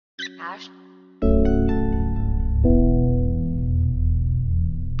Hash.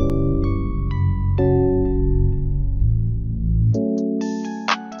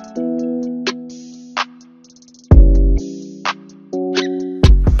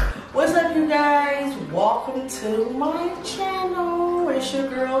 What's up, you guys? Welcome to my channel. It's your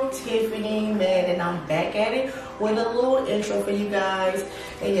girl Tiffany, man, and I'm back at it with a little intro for you guys.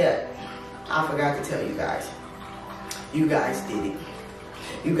 And yeah, I forgot to tell you guys. You guys did it.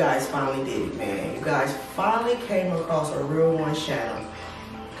 You guys finally did it, man. You guys finally came across a Real One channel.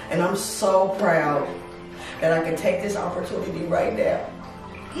 And I'm so proud that I can take this opportunity right now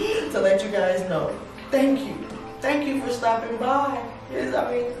to let you guys know. Thank you. Thank you for stopping by. Yes,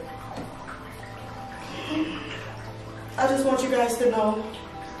 I just want you guys to know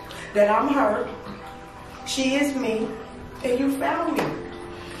that I'm her, she is me, and you found me.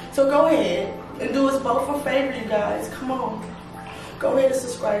 So go ahead and do us both a favor, you guys. Come on. Go ahead and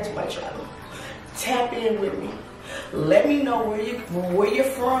subscribe to my channel. Tap in with me. Let me know where you're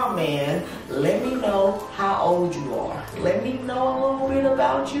from, man. Let me know how old you are. Let me know a little bit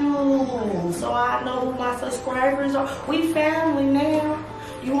about you so I know who my subscribers are. We family now.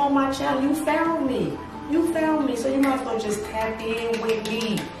 You on my channel. You found me. You found me. So you might as well just tap in with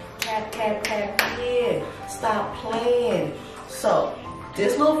me. Tap, tap, tap in. Stop playing. So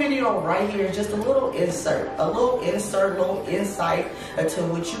this little video right here is just a little insert, little insight into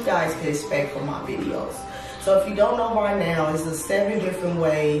what you guys can expect from my videos. So if you don't know by now, it's the 7 different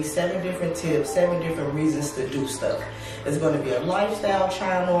ways, 7 different tips, 7 different reasons to do stuff. It's going to be a lifestyle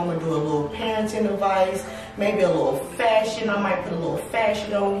channel. I'm going to do a little parenting advice, maybe a little fashion. I might put a little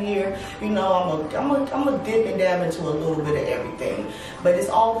fashion on here. You know, I'm gonna dip and dab into a little bit of everything. But it's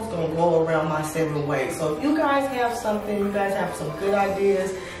always going to go around my 7 ways. So if you guys have something, you guys have some good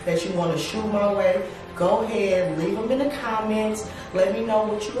ideas that you want to shoot my way, go ahead, leave them in the comments. Let me know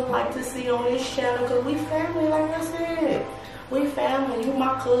what you would like to see on this channel, because we family, like I said. We family. You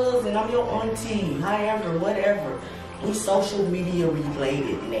my cousin, I'm your auntie, however, whatever. We social media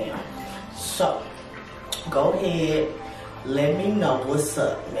related now. So, go ahead, let me know what's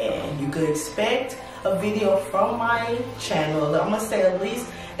up, man. You could expect a video from my channel. I'm going to say at least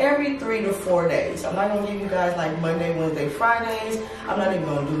every 3 to 4 days. I'm not going to give you guys like Monday, Wednesday, Fridays. I'm not even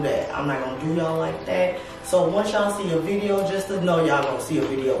going to do that. I'm not going to do y'all like that. So once y'all see a video, just to know y'all going to see a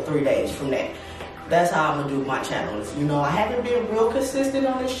video 3 days from that. That's how I'm going to do my channels. You know, I haven't been real consistent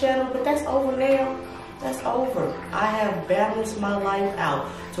on this channel, but that's over now. That's over. I have balanced my life out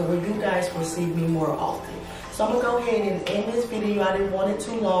to where you guys will see me more often. So I'm going to go ahead and end this video. I didn't want it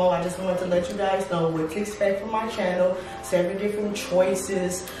too long. I just wanted to let you guys know what to expect from my channel. 7 different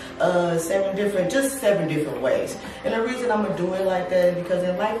choices, 7 different ways. And the reason I'm going to do it like that is because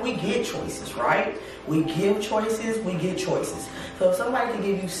in life we get choices, right? We give choices, we get choices. So if somebody can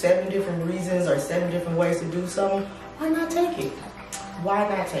give you 7 different reasons or 7 different ways to do something, why not take it? Why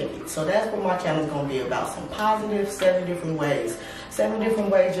not take it? So that's what my channel is going to be about. Some positive 7 different ways. 7 different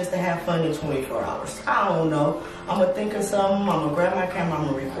ways just to have fun in 24 hours. I don't know. I'm going to think of something. I'm going to grab my camera. I'm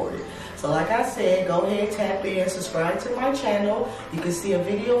going to record it. So like I said, go ahead, tap in, subscribe to my channel. You can see a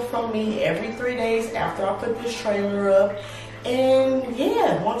video from me every 3 days after I put this trailer up. And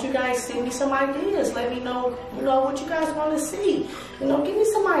yeah, I want you guys to send me some ideas. Let me know, what you guys want to see. Give me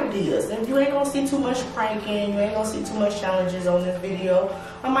some ideas. And you ain't going to see too much pranking. You ain't going to see too much challenges on this video.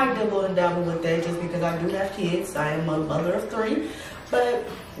 I might dibble and dabble with that just because I do have kids. I am a mother of 3. But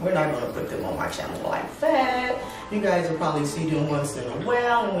we're not going to put them on my channel like that. You guys will probably see them once in a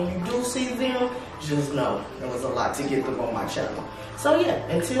while. And when you do see them, just know there was a lot to get them on my channel. So yeah,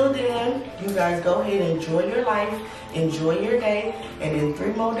 until then, you guys go ahead and enjoy your life. Enjoy your day. And in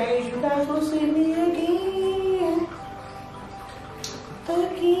 3 more days, you guys will see me again.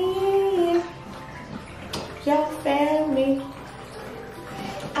 Again. Y'all found me.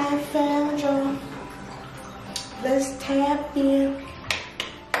 I found y'all. Let's tap in.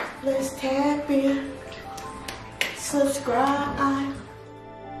 Let's tap in. Subscribe.